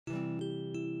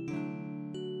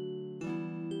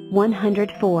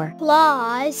104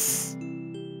 plus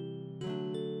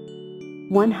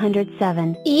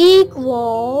 107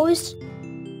 equals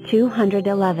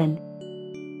 211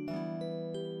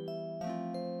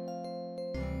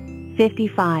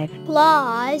 55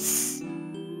 plus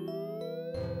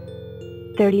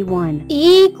 31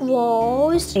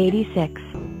 equals 86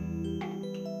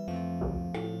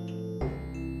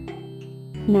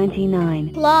 99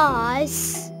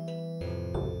 plus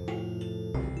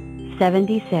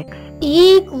 76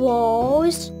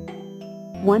 equals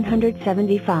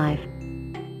 175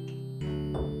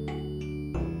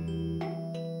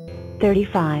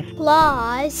 35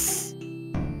 plus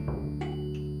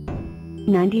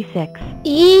 96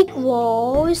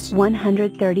 equals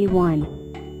 131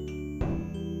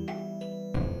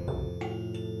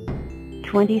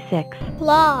 26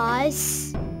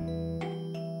 plus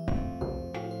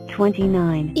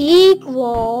 29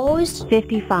 equals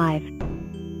 55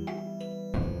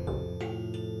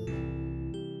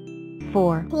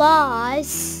 4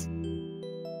 plus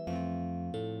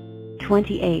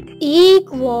 28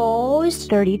 equals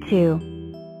 32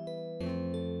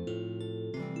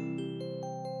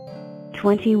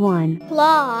 21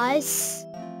 plus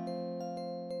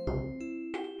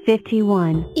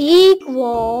 51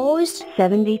 equals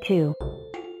 72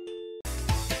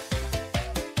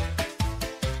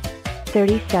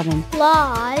 37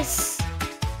 plus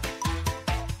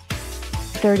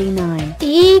 39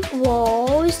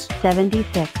 equals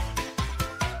 76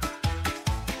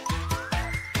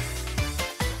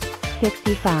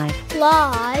 65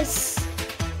 plus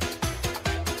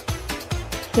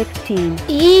 16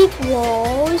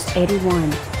 equals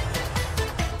 81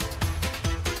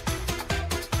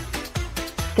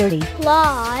 30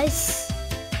 plus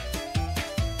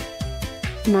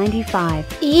 95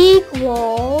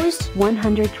 equals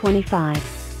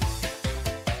 125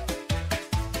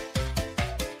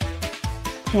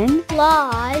 10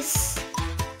 plus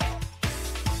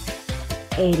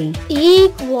 80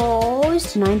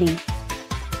 equals 90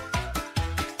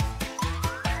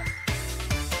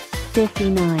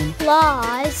 59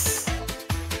 plus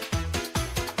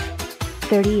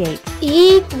 38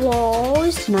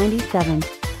 equals 97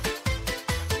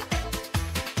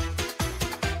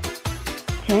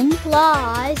 10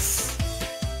 plus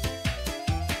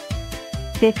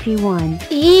 51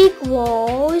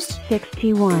 equals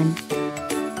 61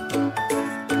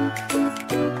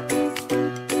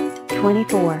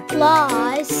 24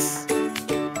 plus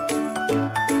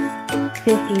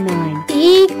 59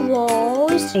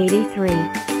 equals 83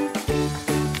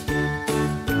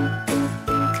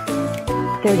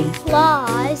 30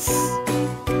 plus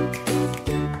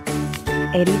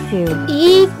 82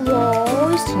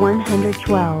 equals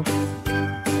 112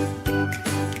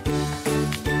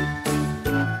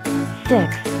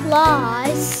 6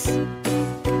 plus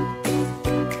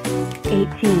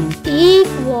 18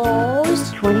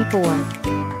 equals 24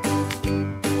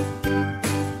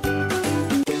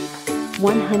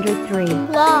 103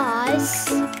 plus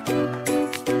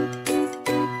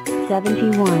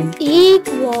 71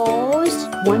 equals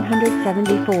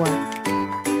 174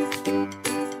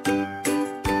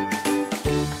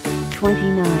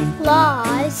 29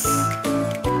 plus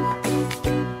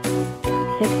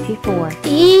 64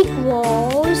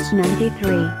 equals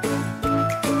 93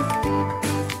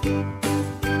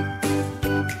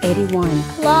 81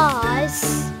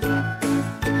 plus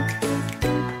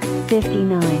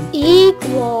 59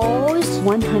 equals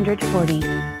 140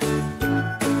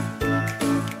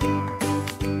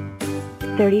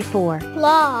 34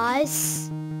 plus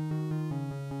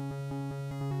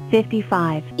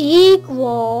 55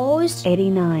 equals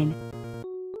 89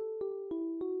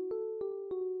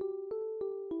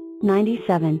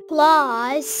 97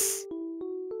 plus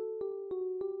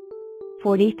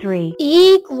 43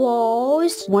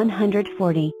 equals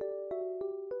 140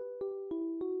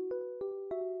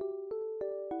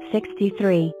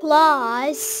 63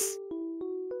 plus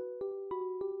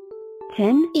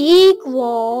 10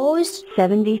 equals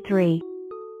 73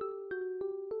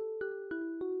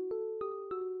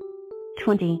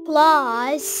 20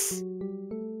 plus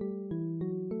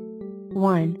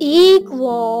 1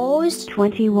 equals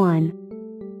 21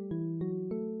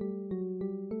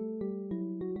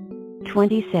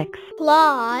 26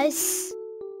 plus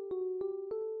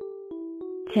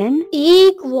 10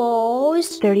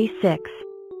 equals 36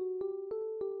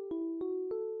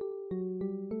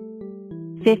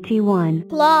 51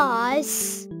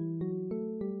 plus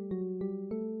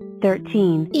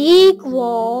 13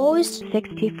 equals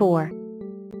 64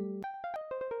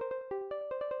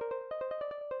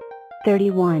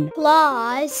 31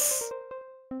 plus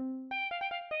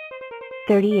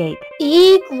 38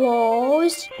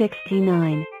 equals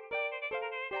 69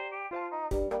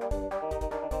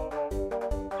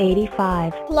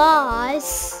 85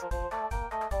 plus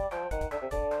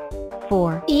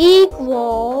 4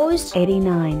 equals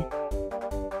 89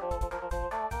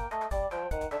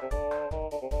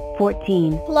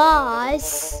 14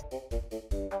 plus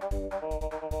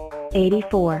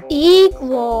 84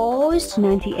 equals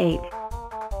 98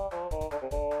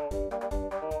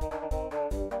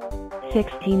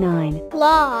 69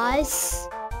 plus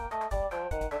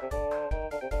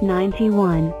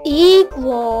 91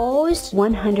 equals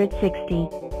 160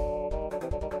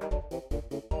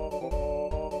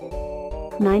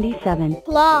 97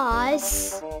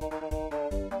 plus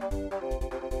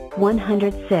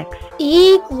 106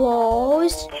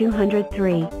 equals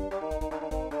 203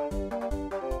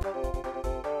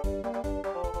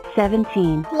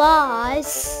 17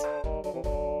 plus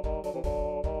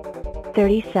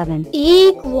 37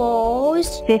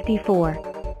 equals 54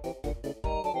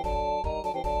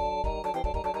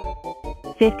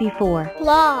 54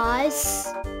 plus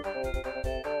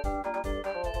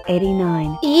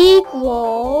 89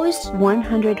 equals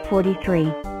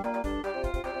 143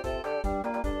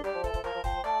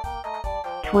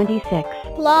 26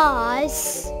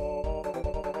 plus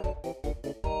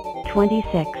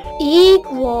 26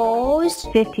 equals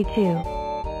 52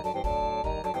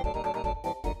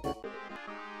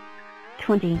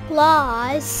 20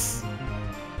 plus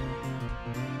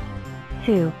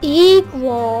 2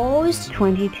 equals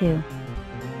 22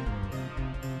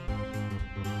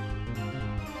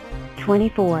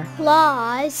 24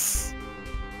 plus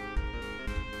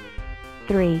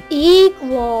 3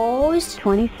 equals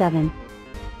 27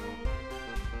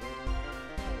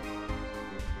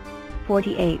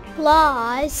 48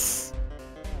 plus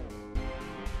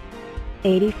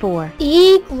 84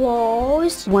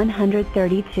 equals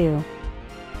 132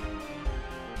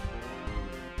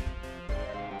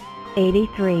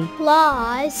 83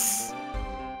 plus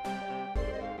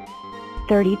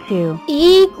 32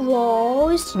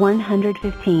 equals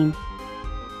 115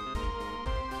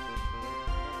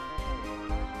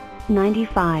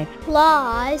 95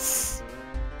 plus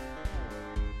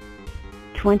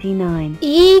 29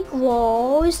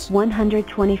 equals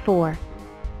 124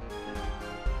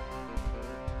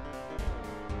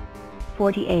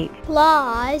 48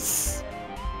 plus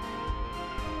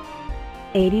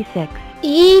 86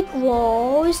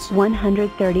 equals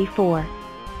 134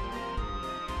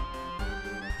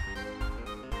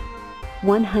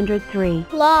 103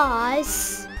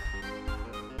 plus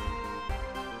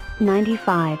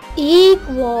 95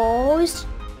 equals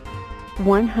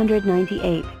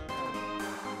 198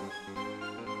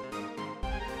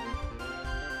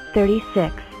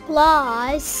 36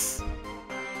 plus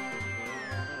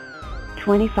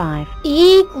 25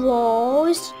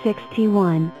 equals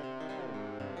 61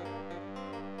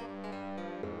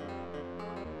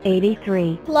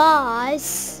 83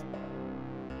 plus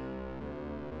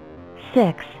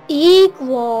 6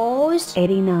 equals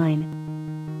 89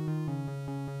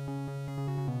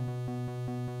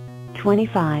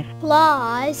 25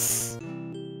 plus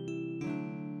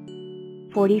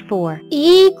 44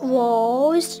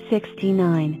 equals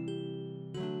 69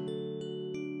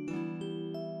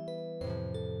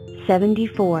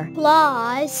 74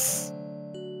 plus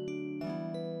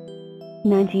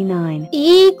 99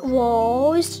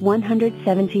 equals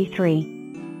 173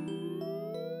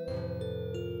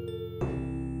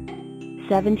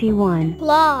 71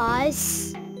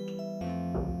 plus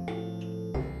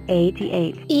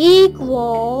 88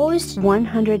 equals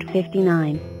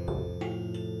 159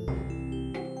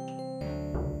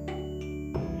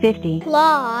 50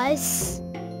 plus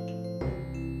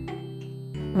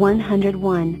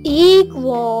 101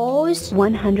 equals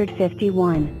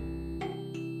 151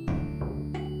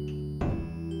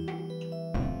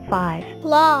 5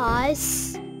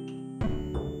 plus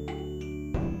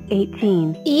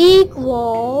 18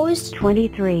 equals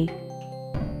 23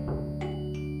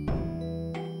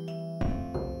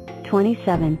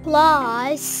 27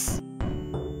 plus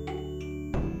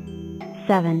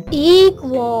 7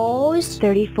 equals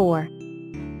 34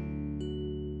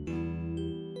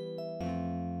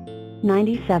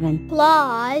 97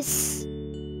 plus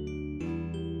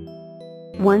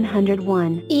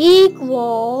 101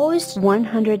 equals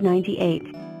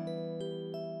 198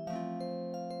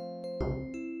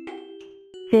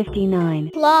 59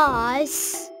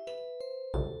 plus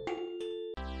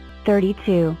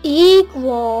 32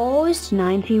 equals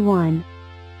 91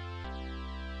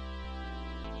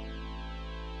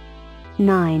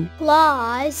 9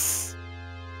 plus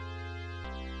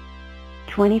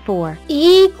 24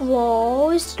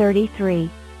 equals 33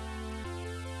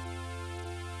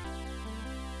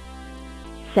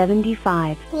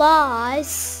 75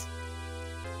 plus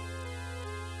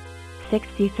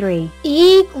 63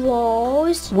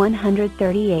 equals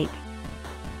 138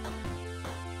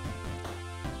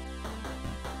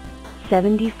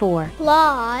 74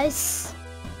 plus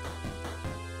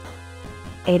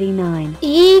 89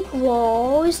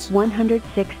 equals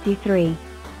 163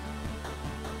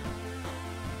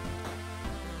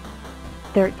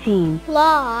 13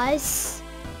 plus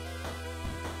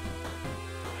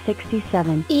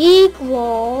 67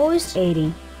 equals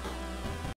 80